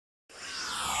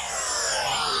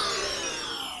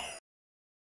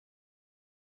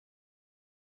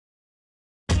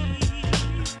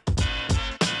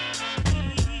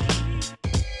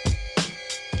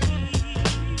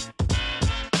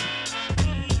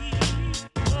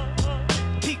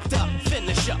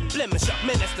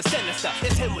menace the sinister.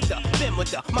 It's him with the, Ben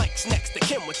with the, Mike's next to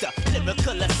Kim with the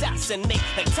lyrical assassinate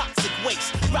like toxic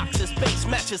waste. Rocks as base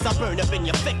matches, I burn up in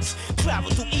your face.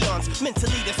 Travel through eons,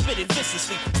 mentally they spit it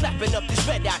viciously. Slapping up these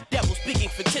red-eyed devils, speaking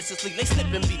fictitiously. They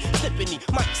slipping me,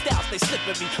 Mike styles, they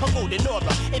slipping me. A golden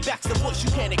aura, it backs the voice,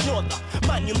 you can't ignore the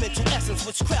monumental essence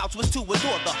which crowds was to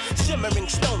adore the shimmering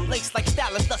stone lace like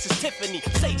stylist, thus is Tiffany.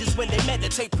 Sages when they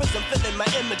meditate, prism filling my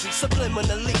imagery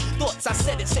subliminally. Thoughts I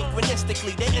said it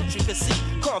synchronistically, their intricacy.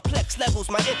 Complex levels,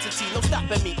 my entity, no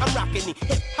stopping me. I'm rocking the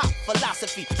hip-hop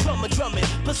philosophy. Drumming,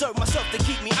 preserve myself to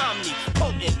keep me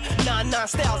omnipotent. 9-9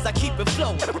 styles, I keep it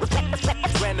flowing.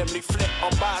 Randomly flip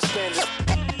on bystanders,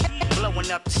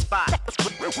 Blowing up the spot.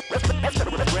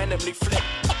 randomly flip.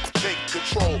 Take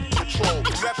control,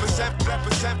 represent.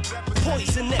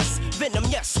 Poisonous, venom,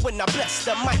 yes, when I bless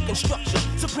the mic instruction.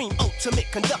 Supreme ultimate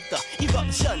conductor,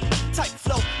 eruption, type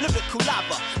flow, lyrical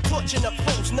lava. Torching up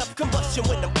foes, enough combustion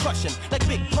when I'm crushing. Like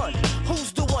Big Pun,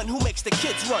 who's the one who makes the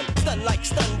kids run? Stun like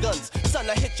stun guns, son,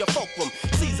 I hit your fulcrum.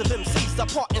 Seas of MCs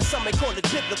apart and some may call it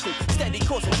biblical. Steady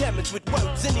causing damage with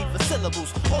words and even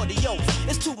syllables. Audios,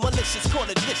 it's too malicious, call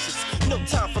it vicious. No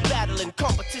time for battling,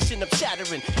 competition of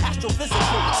shattering.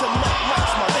 Astrophysical, to melt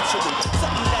mics, my ritual.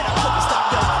 Something that I couldn't stop,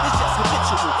 yo, it's just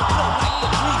habitual. Flow like the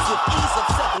breeze with ease of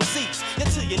 7 C's.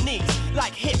 You're to your knees,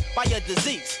 like hit by a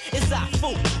disease. It's I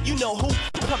fool, you know who?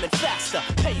 Coming faster,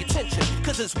 pay attention,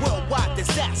 cause it's worldwide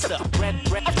disaster.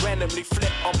 Randomly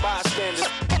flip on bystanders,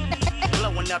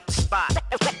 Blowing up the spot.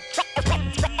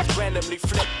 randomly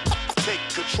flip. Take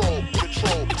control,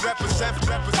 represent.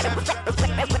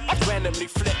 Randomly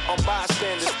flip on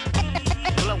bystanders,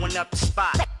 Blowing up the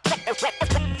spot.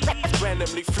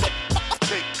 randomly flip.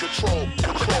 Take control,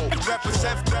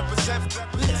 represent.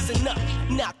 Listen up,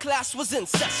 now class was in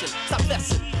session. Stop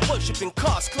messing, worshipping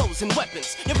cars, clothes, and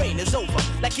weapons. Your reign is over,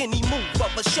 like any move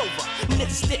of a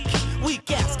chauvinistic.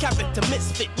 Weak ass character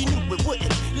misfit, you knew it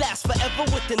wouldn't last forever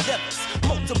with endeavors.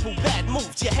 Multiple bad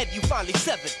moves, your head you finally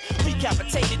severed.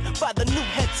 Recapitated by the new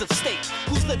heads of state,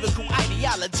 whose lyrical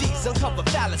ideologies uncover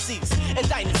fallacies and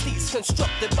dynasties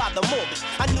constructed by the morbid.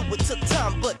 I knew it took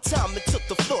time, but time it took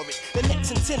to floor it. The next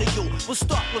centennial will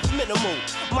start with minimal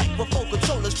microphone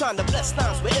controllers trying to bless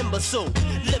lines with imbecile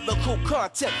lyrical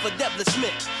content for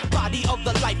devilishment. Body of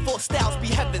the life force styles be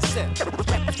heaven sent.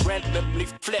 Randomly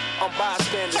flip on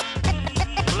bystanders,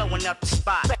 Blowing up the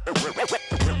spot.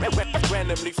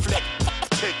 randomly flip.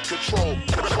 Take control,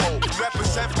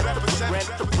 represent.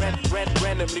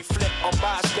 Randomly flip on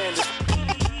bystanders,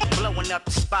 Blowing up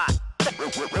the spot.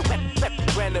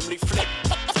 randomly flip.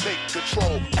 Take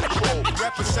control,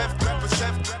 represent.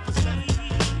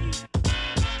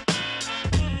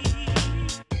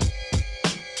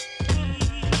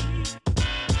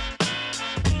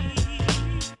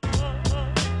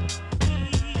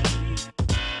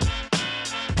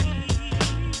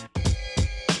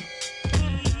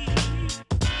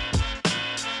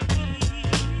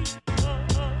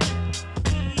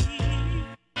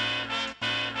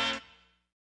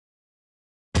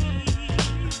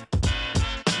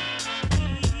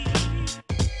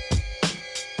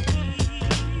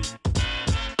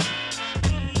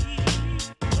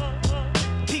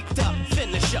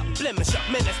 Blemish up,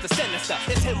 menace the sinister.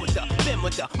 It's him with the, Ben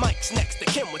with the, Mike's next to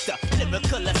Kim with the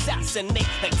lyrical assassinate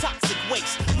like toxic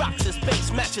waste. Rocks as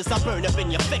base matches, I burn up in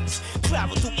your face.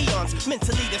 Travel through eons,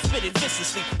 mentally they spit it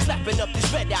viciously. Slapping up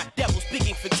these red-eyed devils,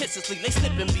 speaking fictitiously. They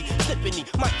slipping me,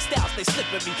 Mike styles, they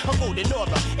slipping me. A golden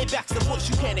aura, it backs the voice,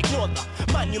 you can't ignore the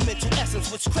monumental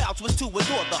essence which crowds was to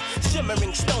adore the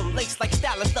shimmering stone lace like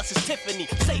stylist, thus is Tiffany.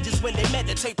 Sages when they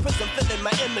meditate, prism filling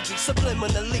my imagery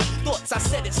subliminally. Thoughts I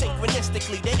said it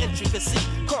synchronistically, their intricacy.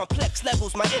 Complex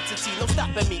levels, my entity, no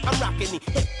stopping me. I'm rocking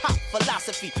the hip-hop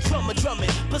philosophy. Drumming,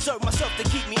 preserve myself to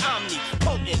keep me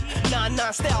omnipotent.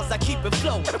 9-9 styles, I keep it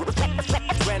flowing.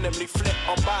 Randomly flip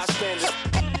on bystanders,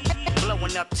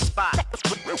 Blowing up the spot.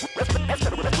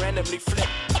 randomly flip.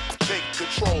 Take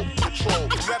control,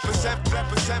 represent.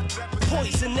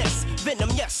 Poisonous, venom,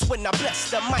 yes, when I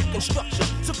bless the mic instruction.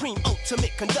 Supreme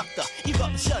ultimate conductor,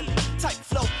 eruption, type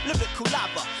flow, lyrical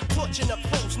lava. Torching up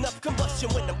foes, enough combustion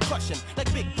when I'm crushing.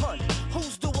 Like Big Pun,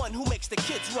 who's the one who makes the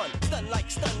kids run? Stun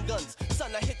like stun guns,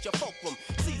 son, I hit your fulcrum.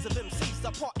 Seas of MCs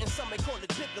apart and some may call it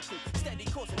biblical. Steady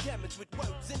causing damage with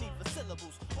words and even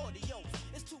syllables. Audios,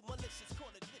 it's too malicious.